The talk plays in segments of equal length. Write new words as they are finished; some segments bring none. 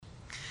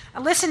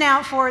Listen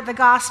out for the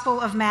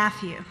Gospel of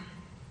Matthew.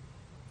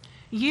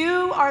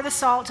 You are the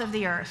salt of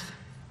the earth.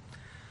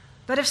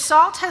 But if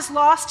salt has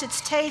lost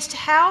its taste,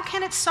 how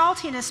can its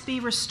saltiness be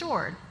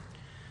restored?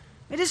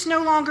 It is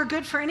no longer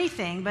good for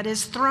anything, but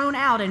is thrown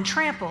out and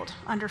trampled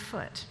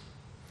underfoot.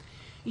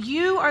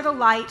 You are the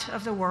light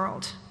of the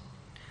world.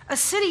 A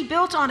city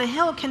built on a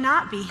hill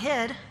cannot be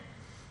hid.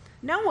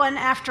 No one,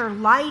 after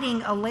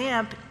lighting a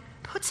lamp,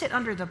 puts it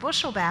under the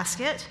bushel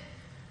basket,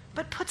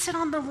 but puts it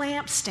on the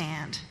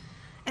lampstand,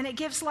 and it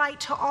gives light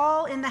to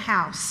all in the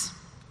house.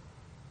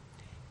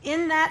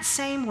 In that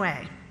same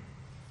way,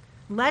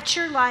 let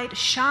your light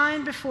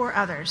shine before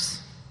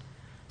others,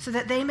 so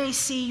that they may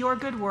see your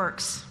good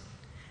works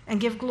and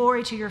give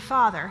glory to your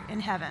Father in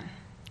heaven.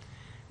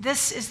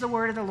 This is the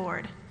word of the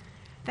Lord.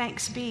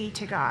 Thanks be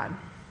to God.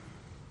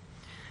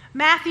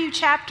 Matthew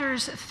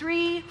chapters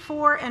 3,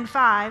 4, and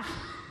 5.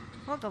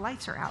 Well, the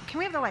lights are out. Can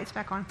we have the lights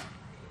back on?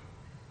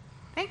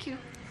 Thank you.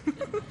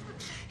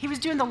 He was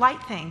doing the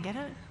light thing. Get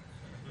it?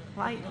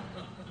 Light.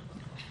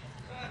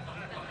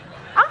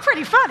 I'm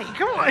pretty funny.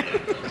 Come on.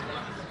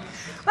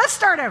 Let's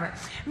start over.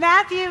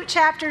 Matthew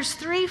chapters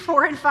 3,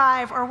 4, and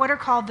 5 are what are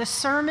called the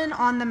Sermon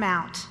on the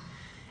Mount.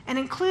 And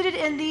included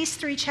in these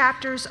 3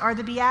 chapters are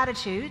the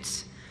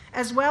Beatitudes,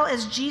 as well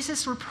as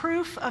Jesus'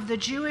 reproof of the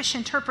Jewish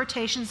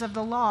interpretations of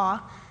the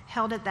law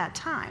held at that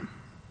time.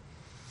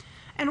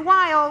 And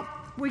while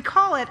we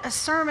call it a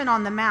Sermon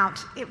on the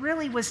Mount, it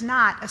really was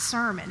not a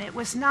sermon. It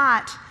was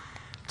not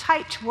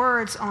typed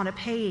words on a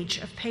page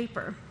of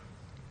paper.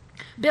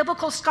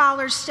 Biblical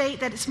scholars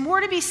state that it's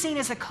more to be seen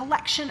as a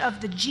collection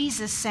of the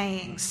Jesus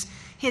sayings,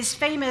 his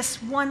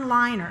famous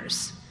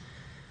one-liners.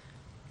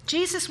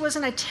 Jesus was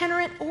an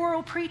itinerant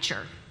oral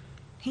preacher.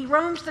 He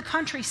roamed the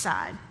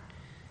countryside.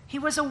 He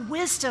was a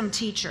wisdom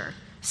teacher,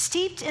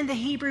 steeped in the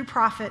Hebrew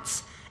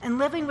prophets and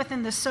living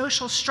within the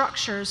social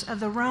structures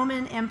of the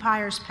Roman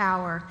Empire's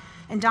power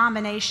and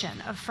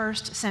domination of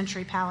first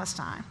century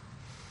Palestine.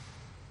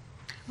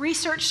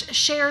 Research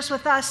shares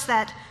with us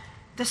that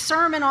the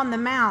Sermon on the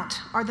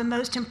Mount are the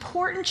most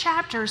important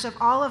chapters of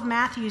all of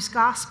Matthew's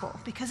gospel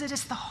because it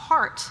is the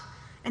heart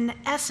and the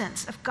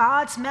essence of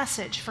God's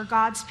message for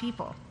God's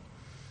people.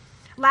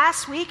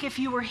 Last week, if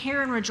you were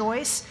here in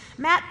Rejoice,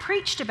 Matt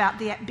preached about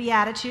the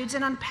Beatitudes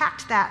and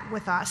unpacked that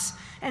with us.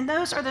 And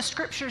those are the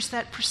scriptures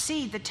that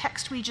precede the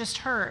text we just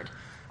heard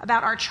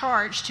about our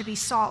charge to be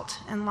salt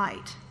and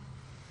light.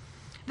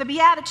 The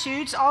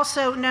Beatitudes,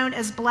 also known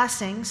as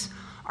blessings,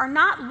 are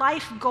not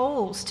life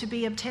goals to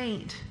be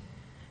obtained.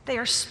 They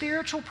are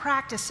spiritual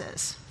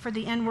practices for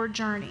the inward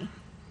journey.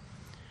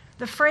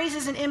 The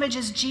phrases and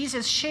images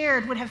Jesus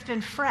shared would have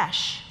been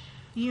fresh,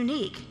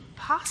 unique,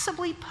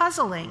 possibly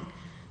puzzling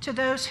to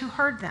those who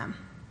heard them.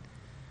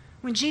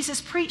 When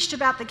Jesus preached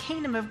about the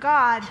kingdom of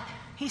God,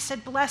 he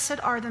said, "Blessed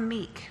are the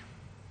meek.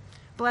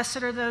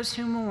 Blessed are those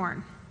who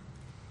mourn.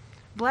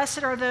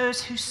 Blessed are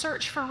those who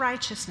search for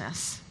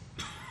righteousness."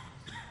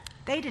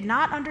 They did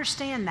not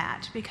understand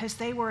that because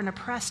they were an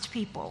oppressed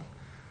people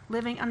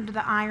living under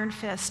the iron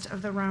fist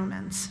of the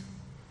Romans.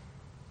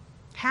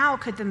 How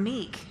could the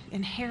meek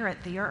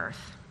inherit the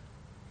earth?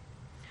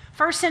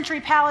 First century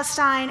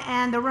Palestine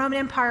and the Roman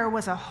Empire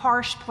was a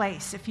harsh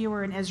place if you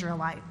were an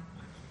Israelite.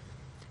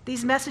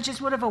 These messages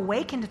would have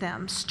awakened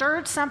them,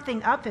 stirred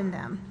something up in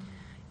them,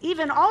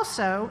 even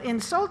also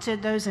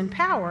insulted those in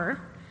power,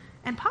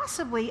 and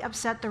possibly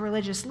upset the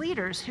religious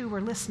leaders who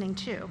were listening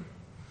too.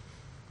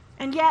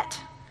 And yet,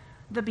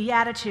 the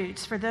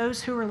Beatitudes, for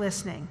those who were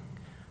listening,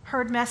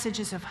 heard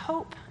messages of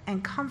hope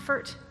and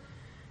comfort,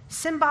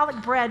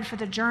 symbolic bread for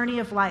the journey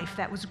of life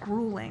that was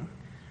grueling,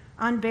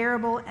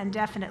 unbearable, and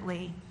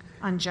definitely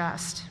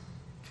unjust.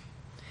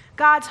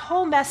 God's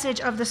whole message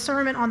of the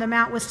Sermon on the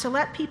Mount was to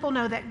let people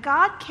know that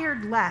God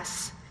cared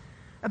less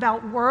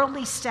about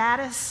worldly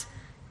status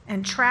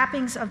and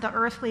trappings of the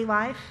earthly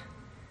life,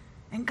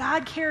 and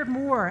God cared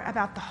more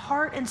about the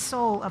heart and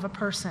soul of a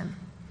person.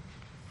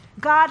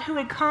 God, who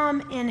had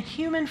come in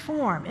human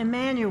form,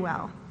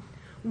 Emmanuel,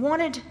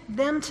 wanted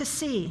them to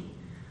see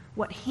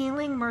what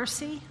healing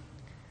mercy,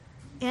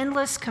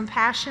 endless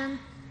compassion,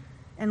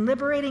 and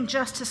liberating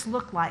justice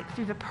look like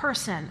through the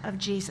person of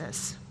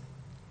Jesus.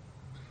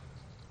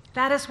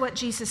 That is what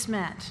Jesus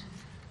meant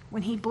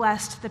when he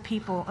blessed the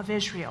people of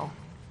Israel,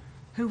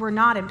 who were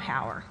not in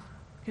power,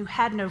 who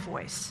had no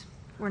voice,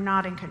 were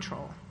not in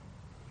control.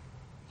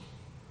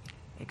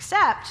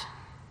 Except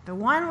the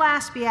one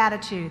last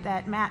beatitude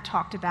that Matt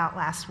talked about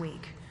last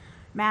week,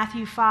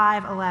 Matthew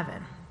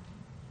 5:11.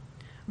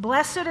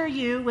 Blessed are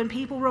you when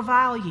people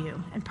revile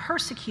you and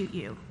persecute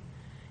you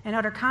and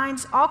utter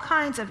all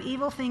kinds of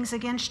evil things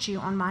against you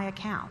on my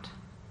account.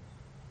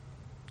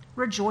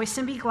 Rejoice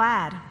and be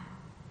glad,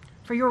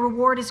 for your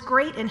reward is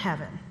great in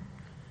heaven.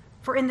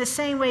 For in the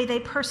same way they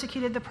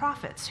persecuted the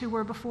prophets who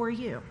were before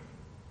you.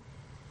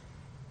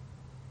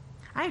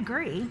 I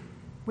agree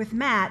with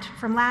Matt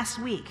from last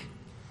week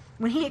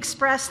when he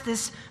expressed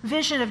this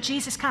vision of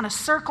Jesus kind of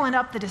circling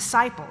up the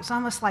disciples,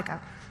 almost like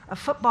a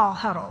football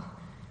huddle,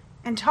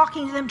 and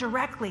talking to them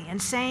directly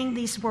and saying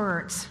these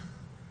words,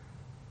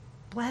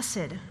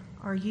 "Blessed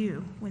are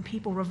you when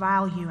people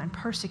revile you and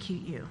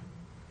persecute you?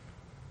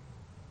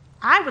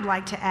 I would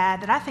like to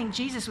add that I think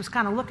Jesus was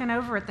kind of looking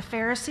over at the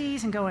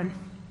Pharisees and going,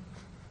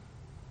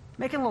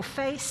 making a little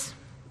face.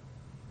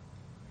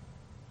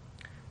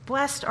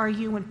 Blessed are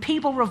you when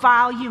people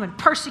revile you and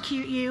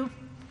persecute you.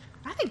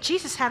 I think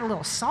Jesus had a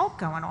little salt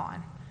going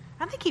on.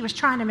 I think he was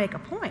trying to make a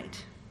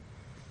point.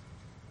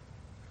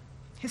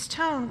 His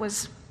tone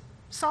was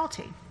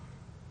salty.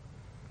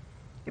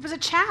 It was a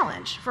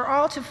challenge for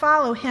all to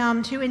follow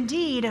him to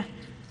indeed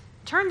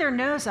turn their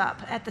nose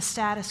up at the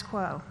status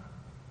quo,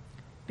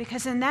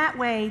 because in that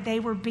way they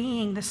were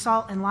being the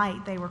salt and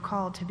light they were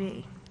called to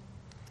be.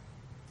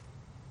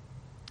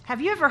 Have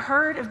you ever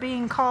heard of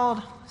being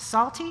called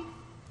salty?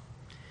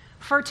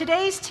 For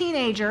today's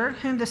teenager,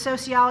 whom the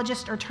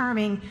sociologists are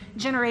terming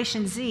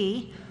Generation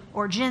Z,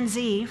 or Gen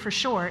Z for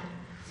short,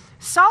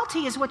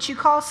 salty is what you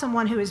call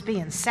someone who is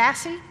being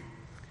sassy,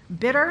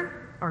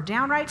 bitter, or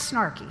downright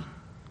snarky.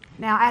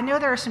 Now, I know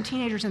there are some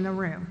teenagers in the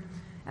room,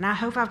 and I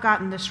hope I've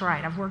gotten this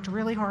right. I've worked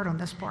really hard on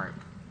this part.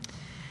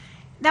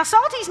 Now,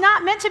 salty's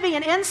not meant to be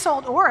an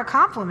insult or a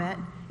compliment.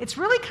 It's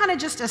really kind of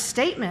just a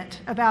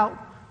statement about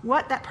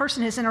what that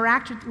person has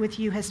interacted with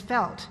you has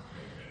felt.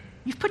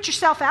 You've put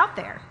yourself out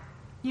there.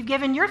 You've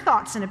given your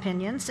thoughts and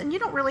opinions, and you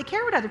don't really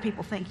care what other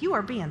people think. You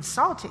are being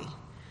salty.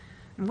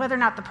 And whether or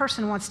not the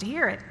person wants to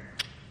hear it,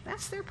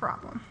 that's their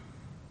problem.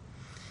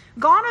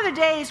 Gone are the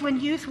days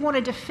when youth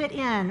wanted to fit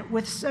in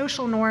with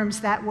social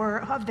norms that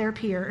were of their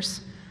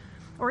peers,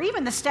 or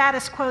even the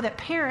status quo that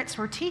parents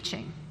were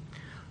teaching.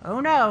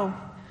 Oh no,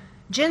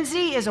 Gen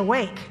Z is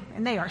awake,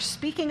 and they are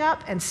speaking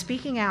up and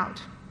speaking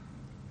out.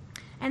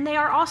 And they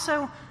are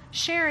also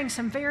sharing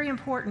some very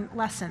important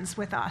lessons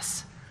with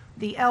us,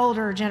 the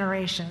elder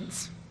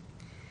generations.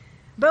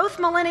 Both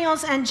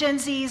millennials and Gen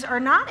Zs are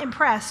not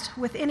impressed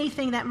with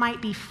anything that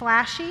might be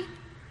flashy,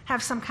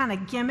 have some kind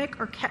of gimmick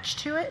or catch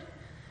to it.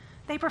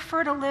 They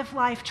prefer to live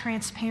life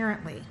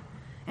transparently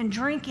and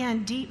drink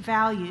in deep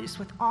values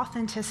with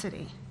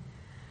authenticity.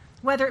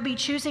 Whether it be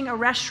choosing a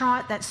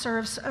restaurant that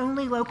serves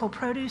only local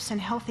produce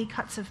and healthy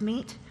cuts of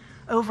meat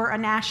over a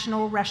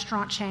national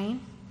restaurant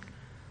chain,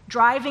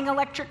 driving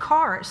electric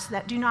cars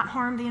that do not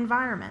harm the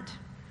environment,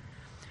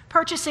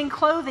 purchasing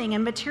clothing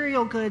and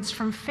material goods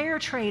from fair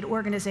trade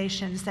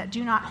organizations that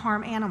do not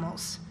harm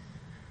animals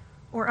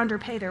or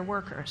underpay their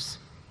workers.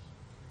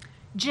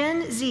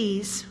 Gen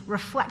Zs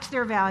reflect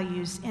their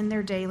values in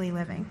their daily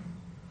living.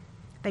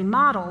 They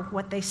model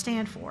what they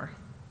stand for,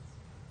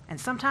 and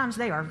sometimes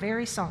they are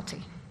very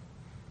salty.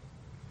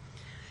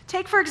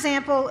 Take, for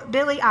example,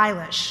 Billie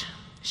Eilish.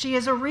 She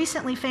is a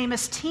recently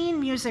famous teen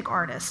music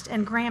artist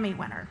and Grammy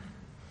winner.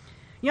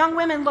 Young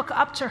women look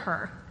up to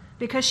her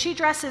because she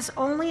dresses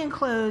only in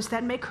clothes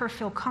that make her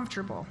feel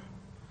comfortable,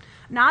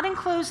 not in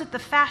clothes that the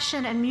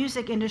fashion and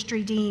music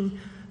industry deem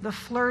the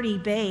flirty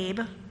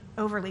babe,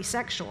 overly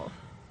sexual.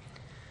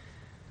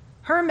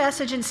 Her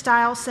message and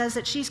style says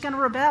that she's going to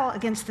rebel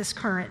against this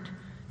current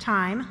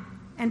time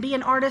and be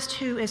an artist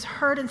who is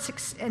heard and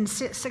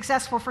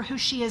successful for who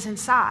she is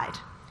inside,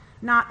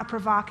 not a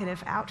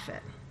provocative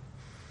outfit.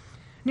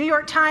 New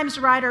York Times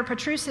writer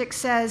Petrusik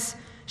says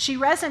she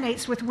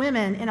resonates with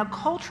women in a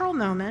cultural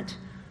moment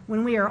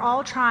when we are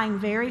all trying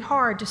very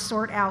hard to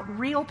sort out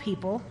real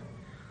people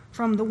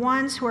from the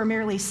ones who are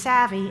merely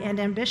savvy and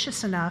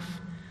ambitious enough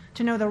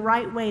to know the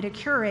right way to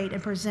curate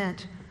and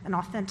present an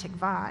authentic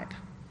vibe.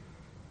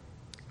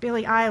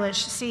 Billie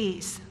Eilish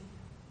sees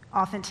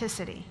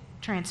authenticity,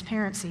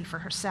 transparency for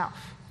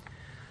herself.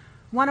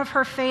 One of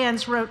her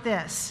fans wrote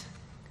this: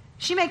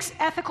 "She makes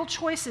ethical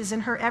choices in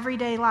her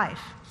everyday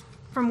life.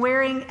 From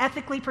wearing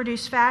ethically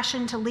produced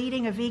fashion to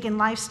leading a vegan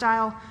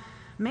lifestyle,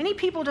 many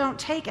people don't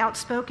take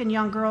outspoken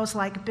young girls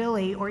like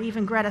Billie or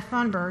even Greta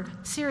Thunberg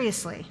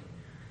seriously.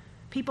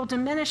 People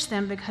diminish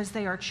them because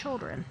they are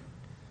children,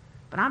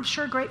 but I'm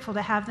sure grateful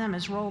to have them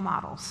as role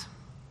models."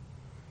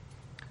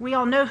 We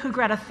all know who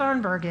Greta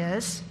Thunberg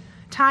is,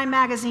 Time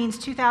Magazine's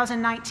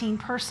 2019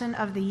 Person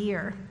of the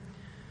Year,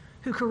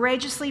 who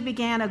courageously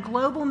began a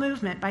global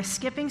movement by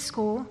skipping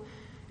school,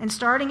 and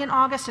starting in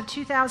August of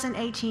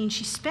 2018,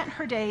 she spent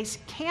her days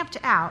camped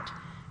out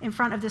in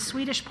front of the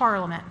Swedish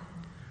parliament,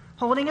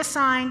 holding a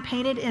sign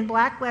painted in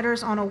black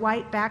letters on a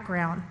white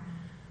background.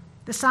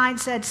 The sign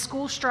said,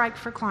 "School strike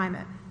for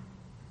climate."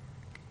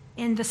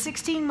 In the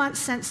 16 months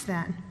since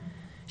then,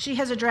 she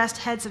has addressed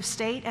heads of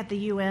state at the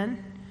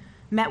UN,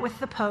 met with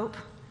the Pope,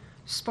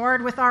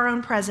 sparred with our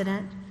own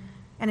president,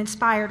 and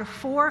inspired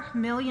 4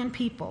 million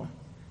people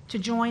to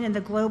join in the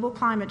global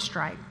climate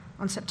strike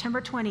on September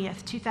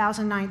 20th,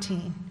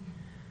 2019.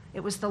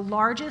 It was the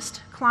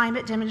largest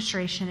climate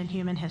demonstration in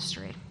human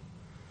history.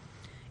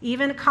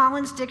 Even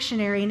Collins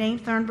Dictionary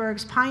named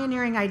Thunberg's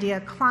pioneering idea,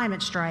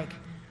 climate strike,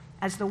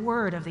 as the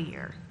word of the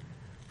year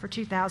for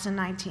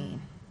 2019.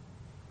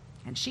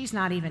 And she's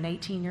not even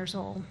 18 years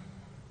old.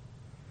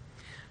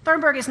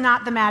 Thunberg is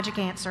not the magic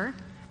answer,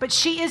 but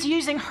she is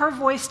using her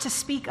voice to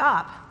speak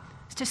up,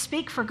 to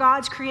speak for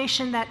God's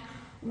creation that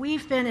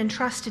we've been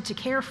entrusted to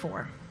care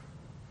for.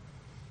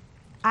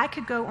 I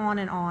could go on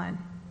and on,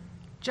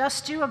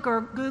 Just do a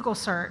Google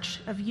search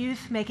of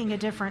youth making a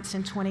difference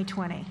in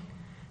 2020.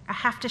 I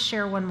have to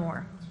share one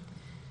more.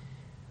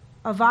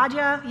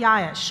 Ovadia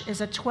Yaesh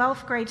is a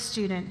 12th grade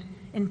student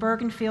in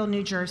Bergenfield,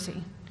 New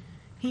Jersey.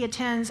 He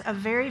attends a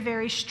very,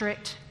 very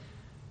strict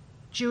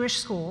Jewish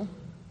school,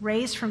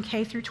 raised from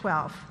K through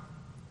 12.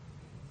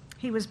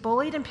 He was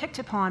bullied and picked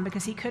upon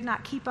because he could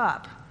not keep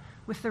up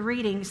with the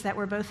readings that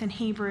were both in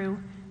Hebrew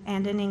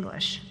and in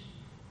English.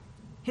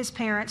 His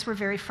parents were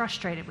very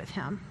frustrated with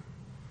him.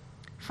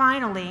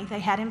 Finally, they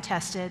had him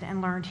tested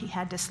and learned he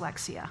had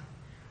dyslexia.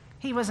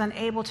 He was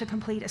unable to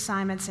complete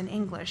assignments in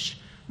English,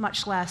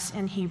 much less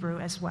in Hebrew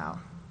as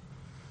well.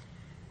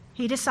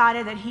 He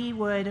decided that he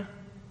would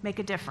make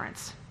a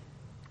difference.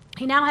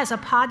 He now has a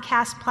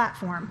podcast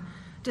platform,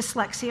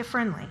 Dyslexia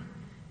Friendly,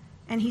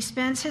 and he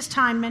spends his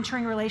time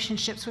mentoring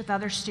relationships with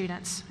other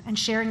students and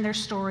sharing their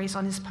stories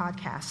on his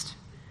podcast.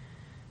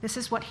 This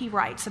is what he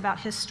writes about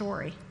his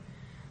story.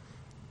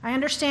 I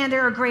understand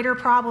there are greater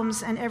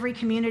problems and every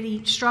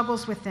community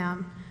struggles with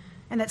them,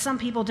 and that some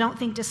people don't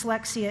think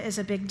dyslexia is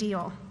a big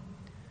deal.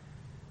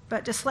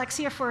 But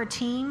dyslexia for a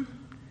teen,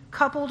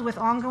 coupled with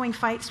ongoing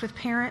fights with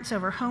parents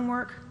over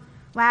homework,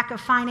 lack of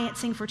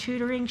financing for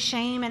tutoring,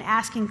 shame in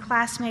asking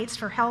classmates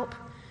for help,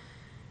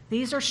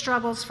 these are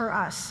struggles for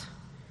us.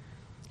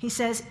 He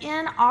says,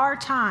 in our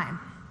time,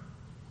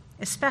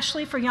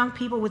 especially for young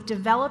people with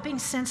developing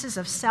senses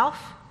of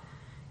self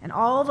and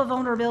all the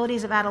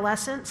vulnerabilities of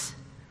adolescence,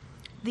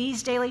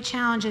 these daily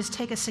challenges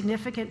take a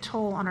significant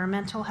toll on our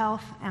mental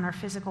health and our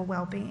physical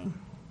well-being.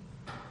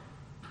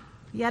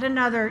 Yet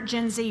another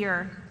Gen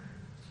Zer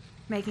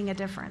making a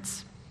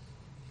difference.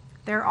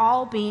 They're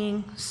all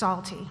being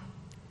salty.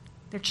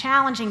 They're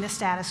challenging the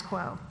status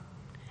quo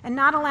and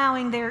not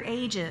allowing their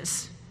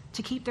ages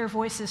to keep their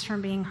voices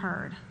from being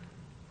heard.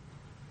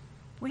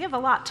 We have a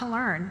lot to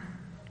learn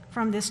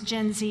from this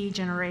Gen Z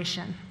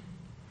generation.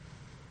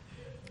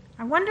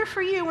 I wonder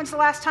for you, when's the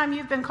last time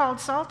you've been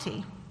called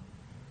salty?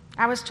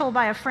 I was told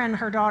by a friend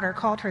her daughter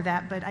called her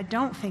that, but I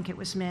don't think it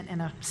was meant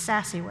in a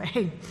sassy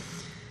way.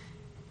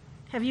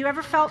 Have you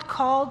ever felt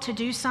called to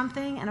do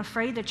something and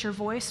afraid that your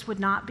voice would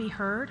not be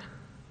heard?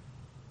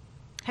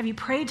 Have you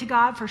prayed to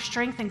God for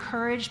strength and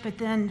courage, but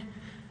then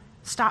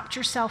stopped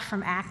yourself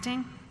from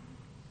acting?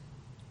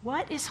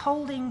 What is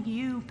holding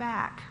you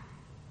back?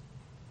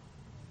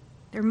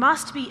 There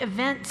must be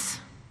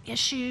events,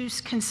 issues,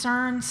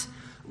 concerns,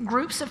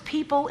 groups of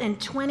people in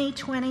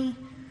 2020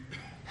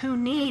 who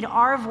need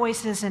our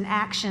voices and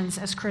actions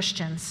as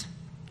Christians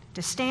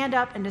to stand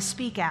up and to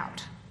speak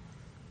out.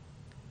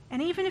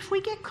 And even if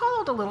we get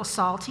called a little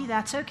salty,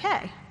 that's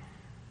okay.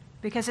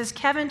 Because as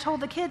Kevin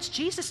told the kids,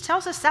 Jesus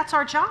tells us that's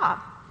our job,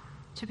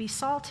 to be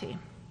salty.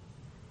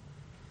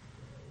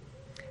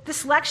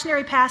 This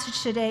lectionary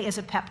passage today is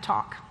a pep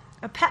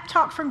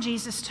talk from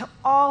Jesus to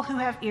all who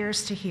have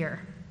ears to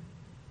hear.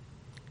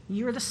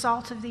 You are the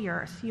salt of the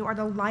earth. You are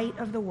the light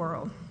of the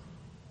world.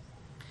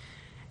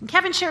 And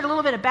Kevin shared a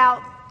little bit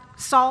about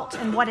salt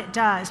and what it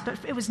does, but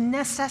it was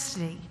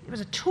necessity. It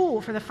was a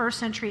tool for the first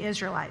century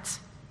Israelites.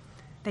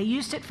 They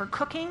used it for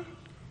cooking.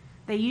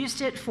 They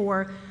used it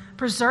for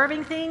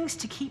preserving things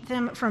to keep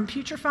them from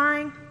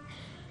putrefying.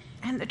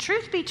 And the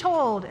truth be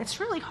told, it's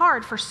really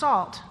hard for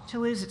salt to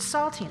lose its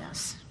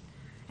saltiness.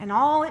 And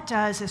all it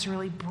does is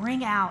really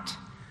bring out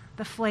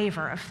the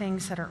flavor of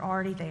things that are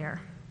already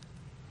there.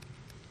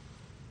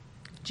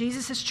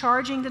 Jesus is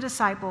charging the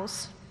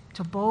disciples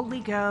to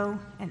boldly go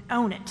and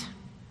own it.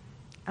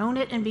 Own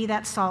it and be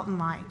that salt and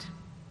light.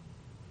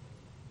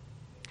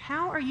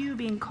 How are you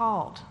being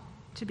called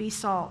to be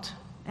salt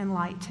and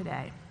light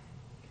today?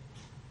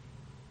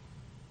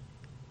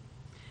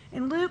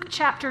 In Luke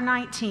chapter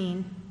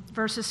 19,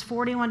 verses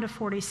 41 to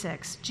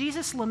 46,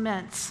 Jesus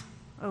laments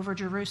over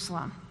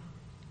Jerusalem.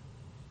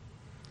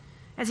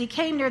 As he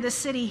came near the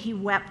city, he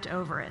wept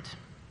over it.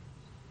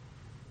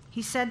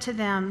 He said to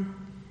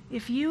them,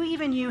 "If you,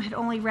 even you, had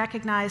only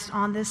recognized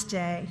on this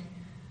day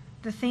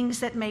the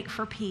things that make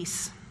for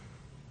peace.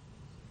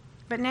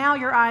 But now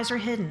your eyes are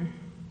hidden.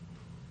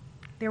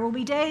 There will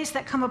be days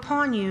that come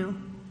upon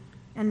you,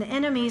 and the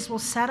enemies will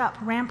set up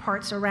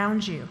ramparts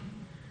around you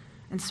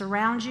and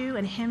surround you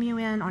and hem you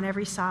in on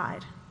every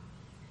side.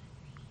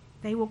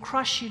 They will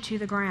crush you to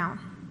the ground.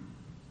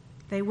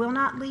 They will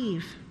not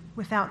leave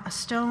without a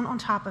stone on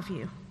top of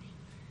you,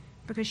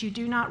 because you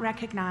do not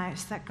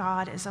recognize that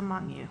God is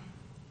among you."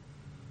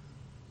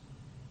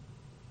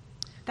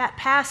 That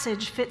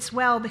passage fits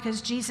well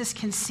because Jesus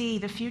can see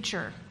the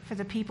future for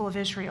the people of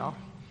Israel,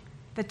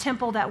 the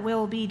temple that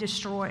will be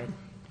destroyed,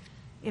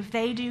 if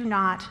they do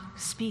not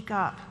speak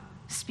up,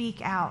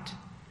 speak out,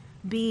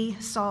 be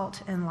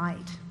salt and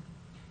light.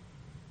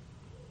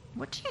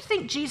 What do you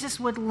think Jesus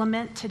would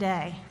lament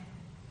today?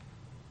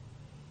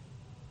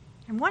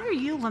 And what are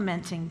you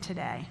lamenting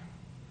today?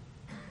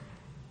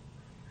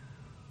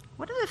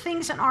 What are the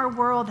things in our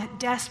world that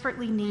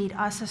desperately need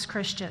us as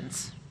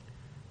Christians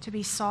to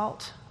be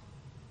salt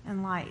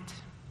and light?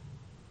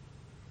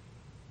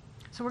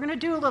 So we're going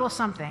to do a little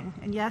something.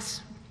 And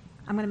yes,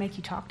 I'm going to make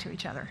you talk to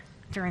each other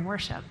during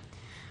worship.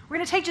 We're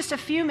going to take just a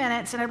few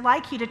minutes, and I'd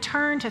like you to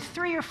turn to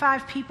 3 or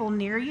 5 people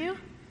near you,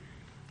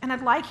 and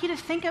I'd like you to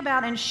think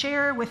about and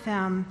share with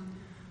them,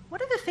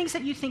 what are the things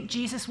that you think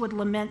Jesus would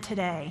lament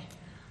today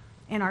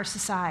in our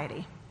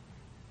society?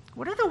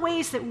 What are the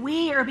ways that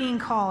we are being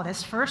called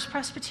as First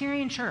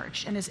Presbyterian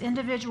Church and as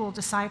individual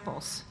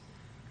disciples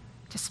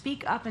to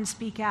speak up and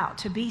speak out,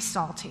 to be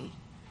salty,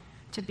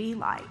 to be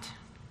light?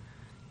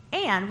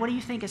 And what do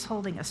you think is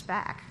holding us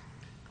back?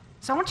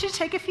 So I want you to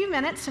take a few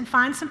minutes and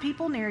find some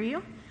people near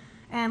you,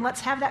 and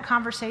let's have that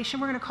conversation.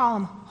 We're going to call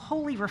them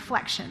holy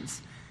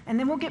reflections, and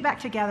then we'll get back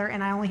together,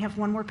 and I only have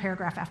one more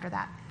paragraph after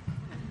that.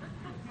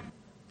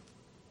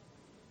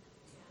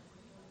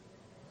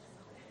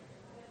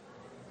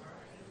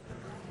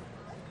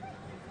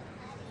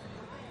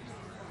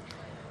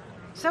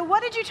 So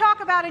what did you talk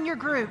about in your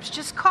groups?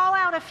 Just call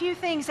out a few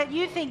things that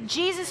you think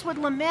Jesus would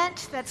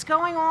lament that's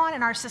going on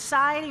in our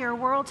society or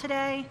world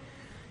today,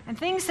 and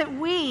things that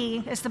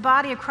we, as the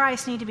body of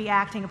Christ, need to be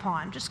acting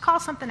upon. Just call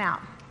something out.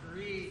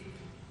 Greed.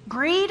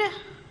 Greed?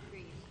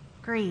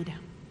 Greed.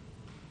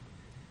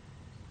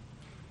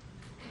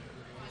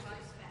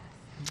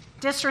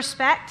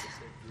 Disrespect.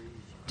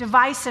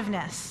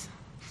 Divisiveness.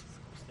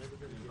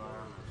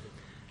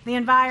 The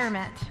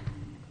environment.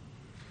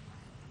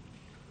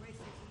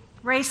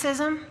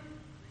 Racism.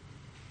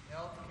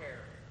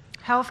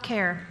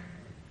 Healthcare.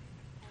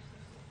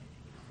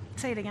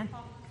 Say it again.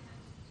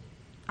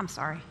 I'm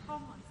sorry.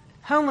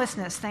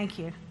 Homelessness, thank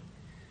you.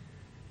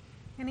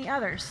 Any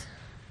others?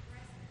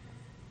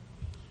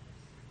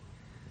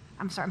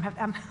 I'm sorry,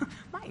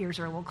 my ears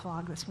are a little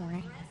clogged this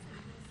morning.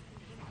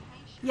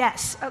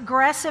 Yes,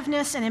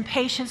 aggressiveness and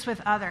impatience with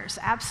others,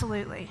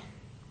 absolutely.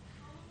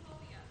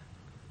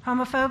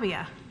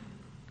 Homophobia.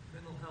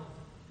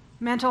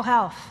 Mental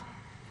health.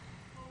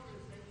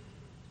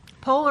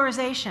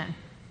 Polarization.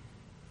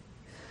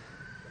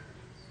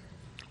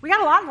 We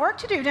got a lot of work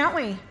to do, don't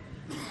we?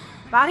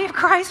 Body of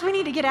Christ, we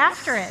need to get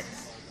after it.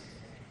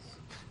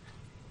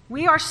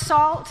 We are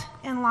salt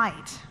and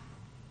light.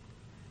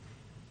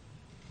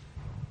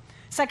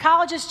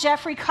 Psychologist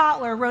Jeffrey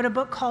Kotler wrote a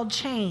book called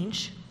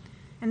Change,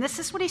 and this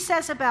is what he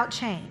says about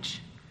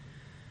change.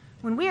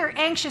 When we are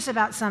anxious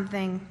about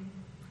something,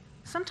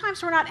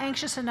 sometimes we're not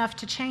anxious enough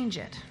to change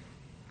it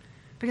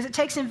because it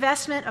takes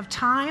investment of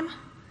time,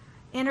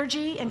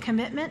 energy, and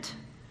commitment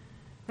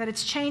that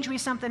it's change we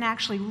something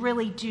actually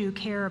really do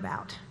care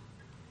about.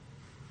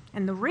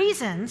 And the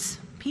reasons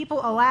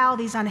people allow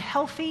these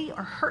unhealthy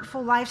or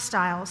hurtful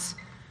lifestyles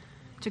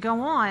to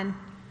go on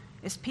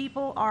is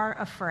people are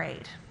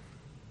afraid.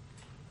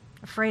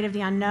 Afraid of the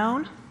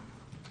unknown,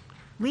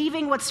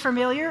 leaving what's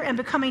familiar and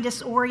becoming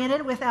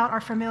disoriented without our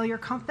familiar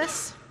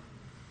compass.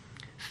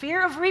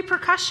 Fear of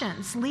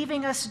repercussions,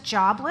 leaving us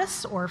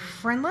jobless or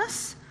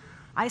friendless,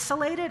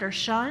 isolated or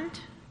shunned.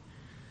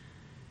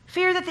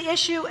 Fear that the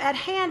issue at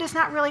hand is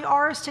not really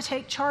ours to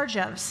take charge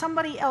of.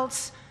 Somebody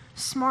else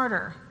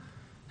smarter,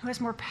 who has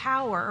more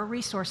power or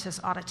resources,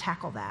 ought to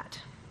tackle that.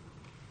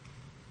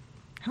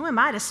 Who am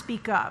I to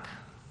speak up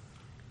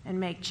and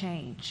make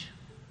change?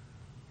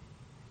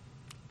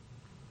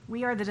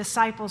 We are the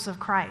disciples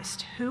of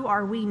Christ. Who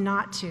are we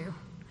not to?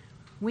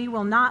 We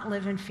will not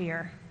live in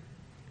fear.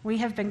 We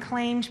have been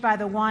claimed by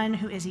the one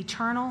who is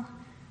eternal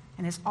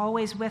and is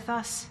always with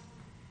us,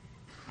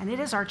 and it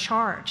is our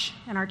charge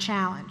and our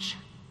challenge.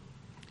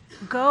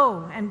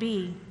 Go and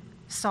be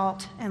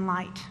salt and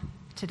light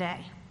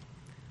today.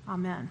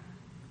 Amen.